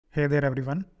Hey there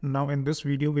everyone. Now in this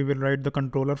video we will write the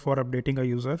controller for updating a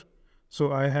user.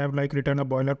 So I have written a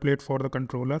boilerplate for the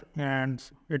controller and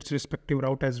its respective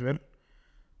route as well.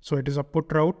 So it is a put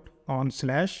route on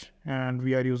slash and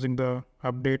we are using the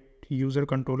update user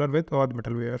controller with auth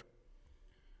middleware.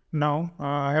 Now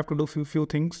I have to do few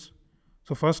things.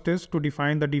 So first is to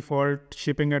define the default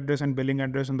shipping address and billing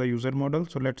address in the user model.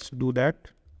 So let's do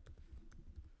that.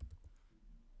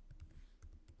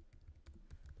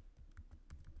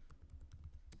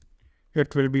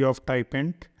 It will be of type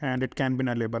int and it can be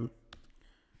nullable.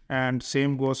 And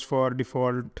same goes for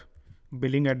default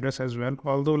billing address as well.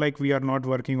 Although we are not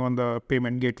working on the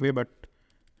payment gateway, but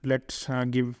let's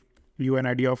give you an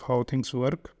idea of how things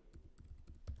work.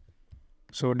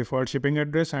 So default shipping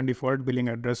address and default billing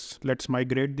address. Let's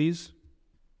migrate these.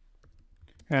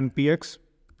 npx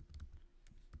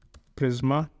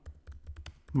Prisma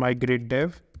migrate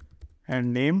dev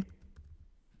and name.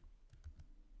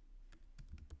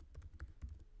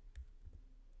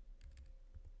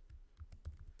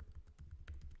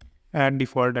 And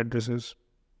default addresses.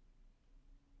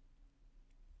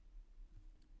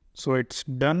 So it's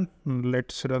done.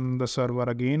 Let's run the server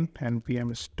again,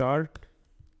 npm start.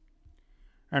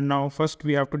 And now first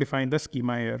we have to define the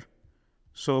schema here.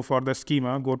 So for the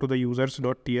schema, go to the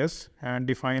users.ts and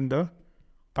define the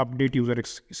update user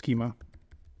schema.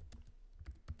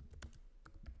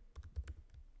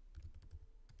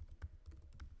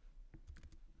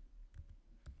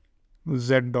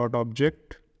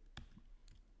 z.object.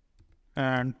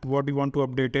 And what we want to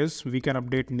update is we can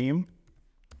update name.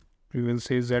 We will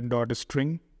say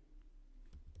z.string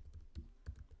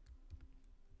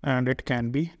and it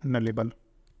can be nullable.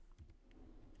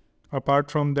 Apart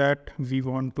from that, we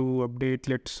want to update,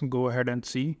 let's go ahead and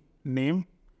see name,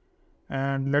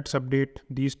 and let's update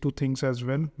these two things as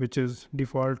well, which is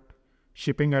default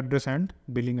shipping address and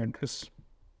billing address.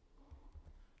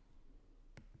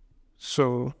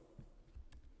 So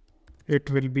it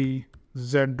will be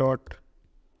z.number.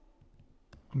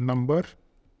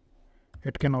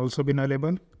 It can also be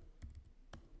nullable.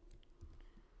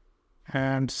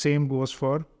 And same goes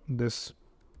for this.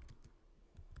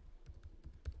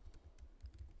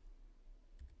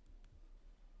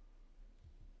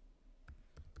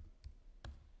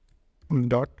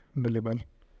 Dot nullable.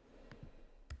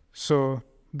 So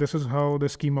this is how the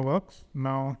schema works.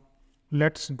 Now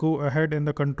let's go ahead in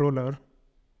the controller.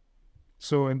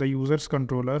 So in the users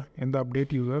controller, in the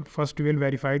update user, first we will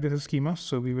verify this schema.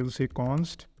 So we will say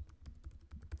const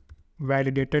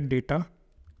validated data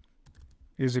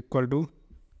is equal to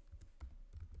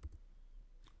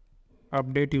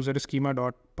update user schema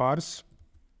dot parse,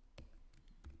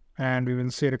 and we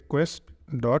will say request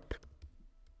dot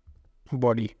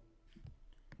body.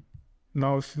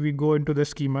 Now if we go into the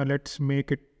schema, let's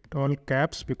make it all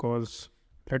caps because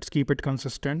let's keep it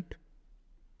consistent.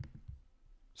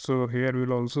 So here we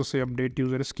will also say update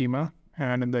user schema,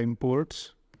 and in the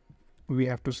imports we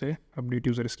have to say update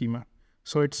user schema.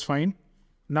 So it's fine.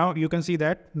 Now you can see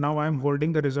that now I'm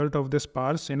holding the result of this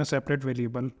parse in a separate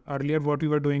variable. Earlier what we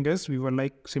were doing is we were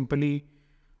simply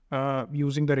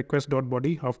using the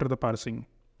request.body after the parsing.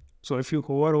 So if you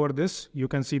hover over this, you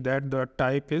can see that the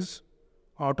type is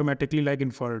automatically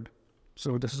inferred.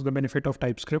 So this is the benefit of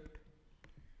TypeScript.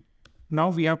 Now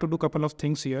we have to do a couple of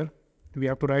things here. We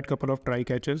have to write a couple of try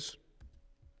catches.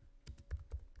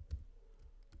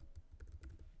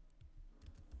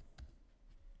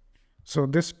 So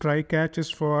this try catch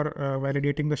is for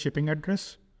validating the shipping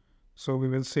address. So we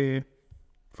will say,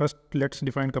 first let's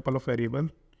define a couple of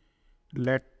variables.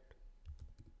 Let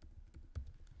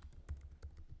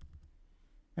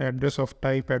address of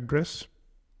type address,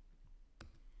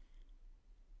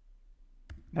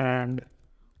 and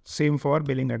same for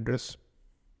billing address.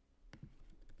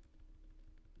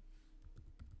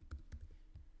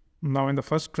 Now in the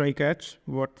first try catch,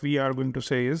 what we are going to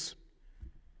say is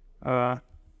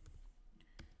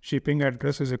shipping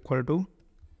address is equal to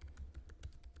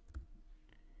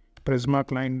Prisma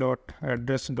client dot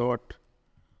address dot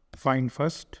find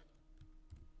first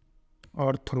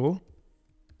or throw,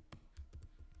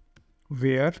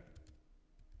 where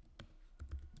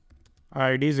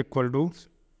id is equal to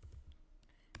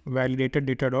validated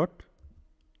data dot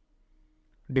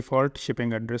default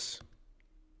shipping address.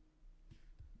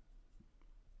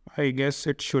 I guess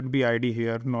it should be id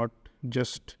here, not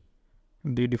just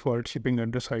the default shipping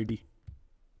address ID.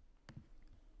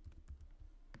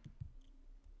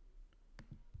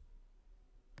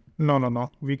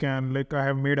 No. We can, I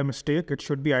have made a mistake. It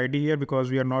should be ID here because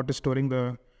we are not storing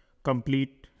the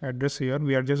complete address here.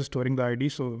 We are just storing the ID.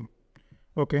 So,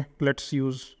 okay, let's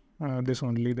use this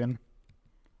only then.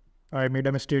 I made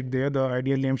a mistake there. The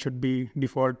ideal name should be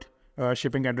default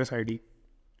shipping address ID.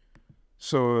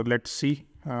 So let's see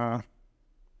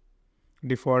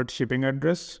default shipping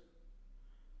address.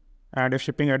 And if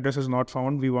shipping address is not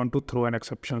found, we want to throw an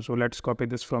exception. So let's copy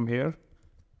this from here.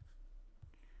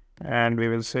 And we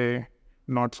will say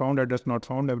not found, address not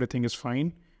found, everything is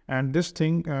fine. And this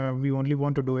thing we only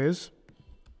want to do is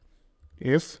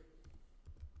if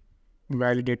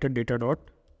validated data dot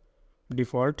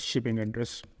default shipping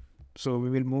address. So we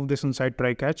will move this inside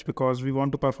try catch because we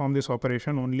want to perform this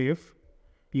operation only if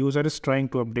user is trying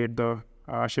to update the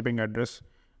shipping address.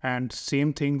 And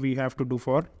same thing we have to do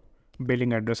for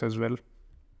billing address as well.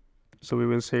 So we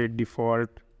will say default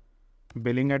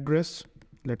billing address.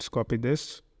 Let's copy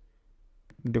this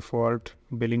default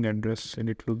billing address and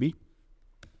it will be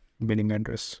billing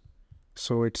address.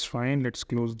 So it's fine. Let's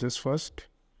close this first.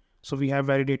 So we have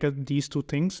validated these two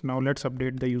things. Now let's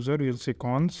update the user. We'll say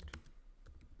const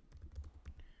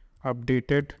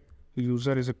updated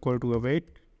user is equal to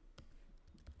await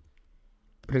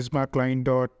Prisma client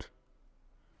dot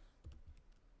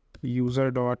user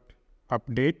dot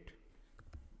update,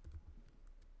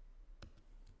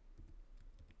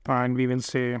 and we will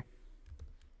say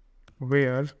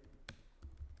where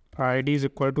id is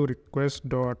equal to request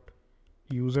dot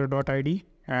user dot id,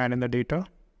 and in the data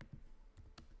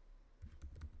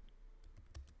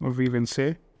we will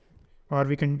say, or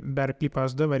we can directly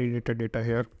pass the validated data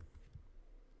here,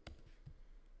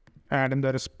 and in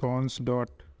the response dot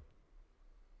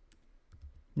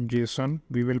JSON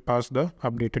we will pass the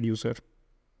updated user.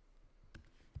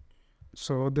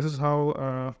 So this is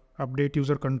how update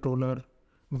user controller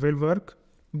will work.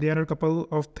 There are a couple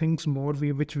of things more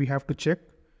which we have to check.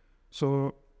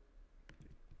 So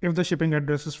if the shipping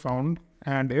address is found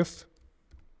and if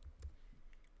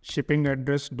shipping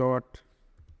address dot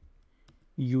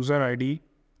user ID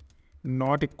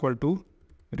not equal to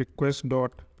request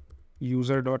dot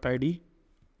user dot ID,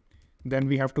 then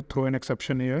we have to throw an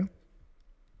exception here,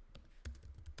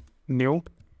 new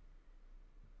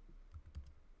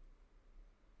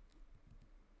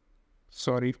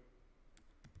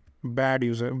bad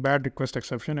request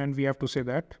exception, and we have to say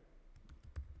that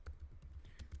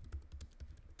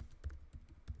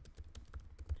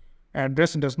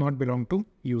address does not belong to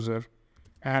user.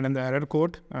 And in the error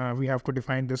code we have to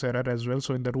define this error as well.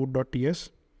 So in the root.ts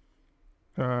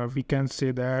we can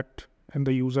say that in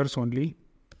the users only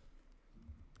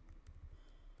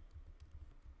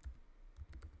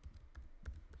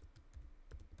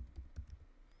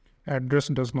address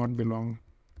does not belong.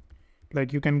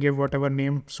 Like you can give whatever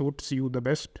name suits you the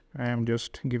best. I am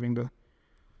just giving the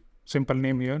simple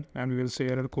name here, and we will say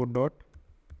error code dot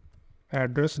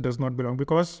address does not belong,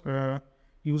 because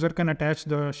user can attach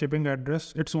the shipping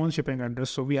address, its own shipping address.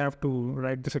 So we have to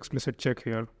write this explicit check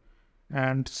here,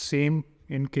 and same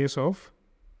in case of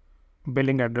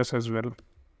billing address as well.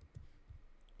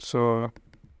 So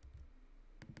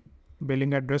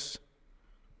billing address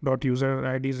dot user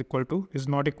ID is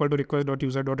not equal to request dot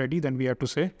user dot ID, then we have to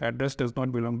say address does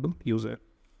not belong to user.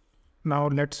 Now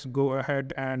let's go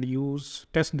ahead and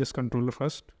test this controller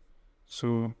first.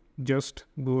 So just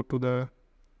go to the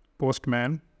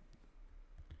postman.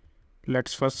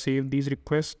 Let's first save these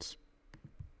requests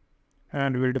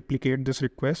and we'll duplicate this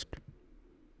request,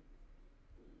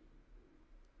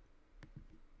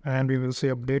 and we will say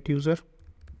update user.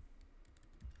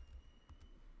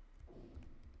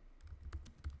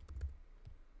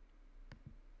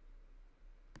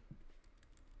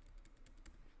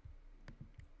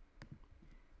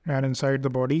 And inside the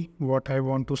body, what I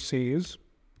want to say is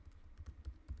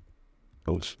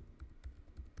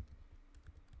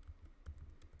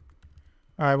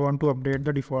I want to update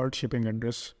the default shipping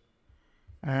address,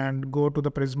 and go to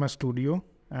the Prisma Studio.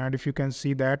 And if you can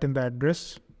see that in the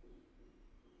address,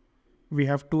 we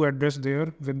have two address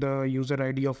there with the user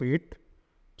ID of 8.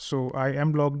 So I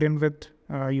am logged in with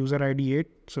user ID 8.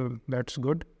 So that's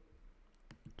good.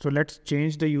 So let's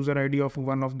change the user ID of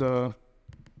one of the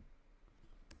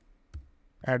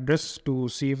address to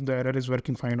see if the error is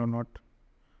working fine or not.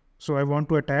 So I want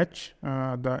to attach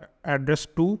the address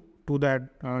 2 to that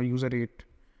user 8.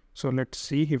 So let's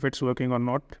see if it's working or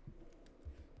not.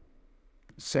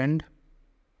 Send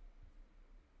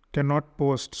cannot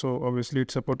post, so obviously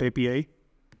it's support API.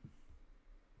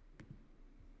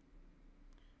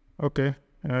 Okay,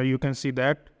 you can see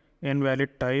that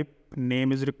invalid type,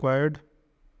 name is required,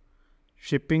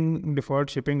 default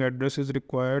shipping address is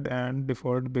required, and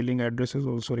default billing address is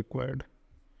also required.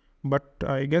 But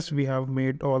I guess we have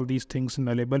made all these things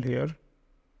nullable here.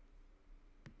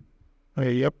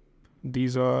 Yep,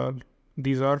 these are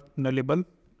nullable.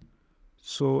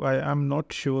 So I am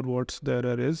not sure what's the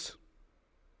error is.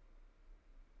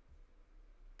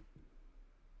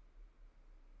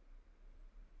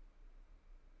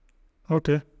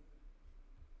 Okay.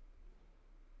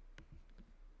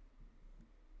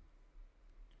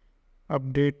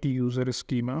 Update user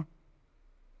schema.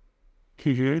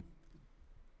 Here.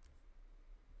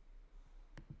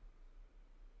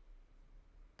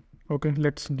 Okay,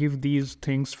 let's give these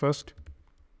things first.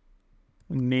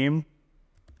 Name,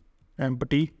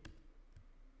 empty,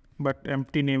 but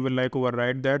empty name will like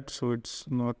override that, so it's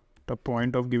not the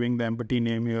point of giving the empty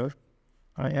name here.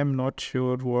 I am not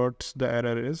sure what the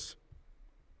error is.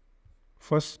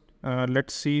 First,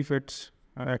 let's see if it's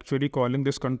actually calling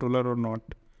this controller or not.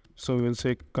 So we'll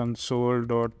say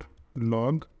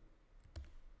console.log.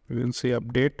 We'll say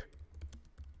update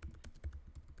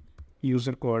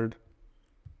user called,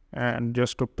 and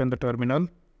just open the terminal.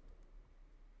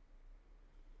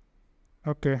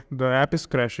 Okay, the app is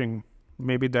crashing.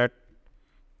 Maybe that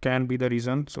can be the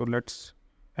reason. So let's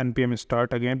npm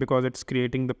start again, because it's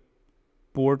creating the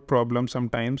port problem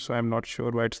sometimes. So I'm not sure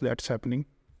why that's happening.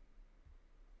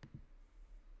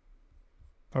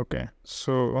 Okay,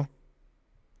 so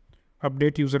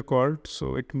update user called.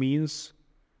 So it means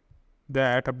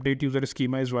that update user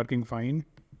schema is working fine.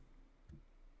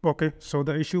 Okay, so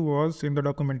the issue was in the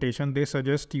documentation, they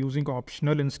suggest using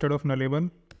optional instead of nullable.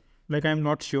 Like, I'm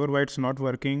not sure why it's not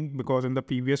working, because in the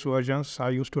previous versions,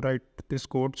 I used to write this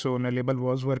code, so nullable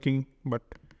was working, but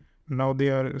now they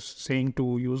are saying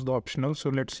to use the optional. So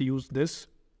let's use this.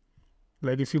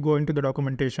 Like, if you go into the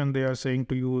documentation, they are saying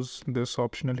to use this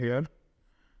optional here.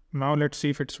 Now let's see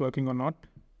if it's working or not.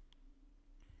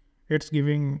 It's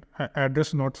giving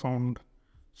address not found.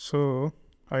 So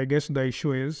I guess the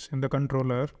issue is in the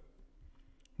controller.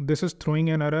 This is throwing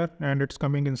an error and it's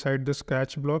coming inside this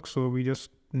catch block. So we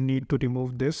just need to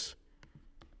remove this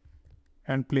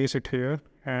and place it here,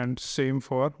 and same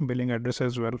for billing address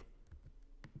as well.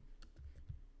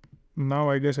 Now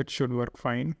I guess it should work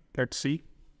fine. Let's see.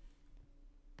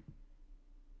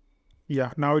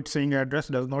 Yeah, now it's saying address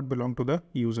does not belong to the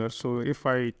user. So if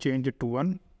I change it to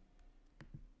 1,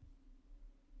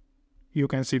 you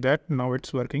can see that now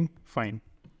it's working fine.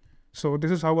 So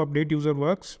this is how update user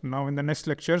works. Now in the next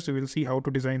lectures, we will see how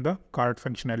to design the cart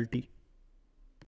functionality.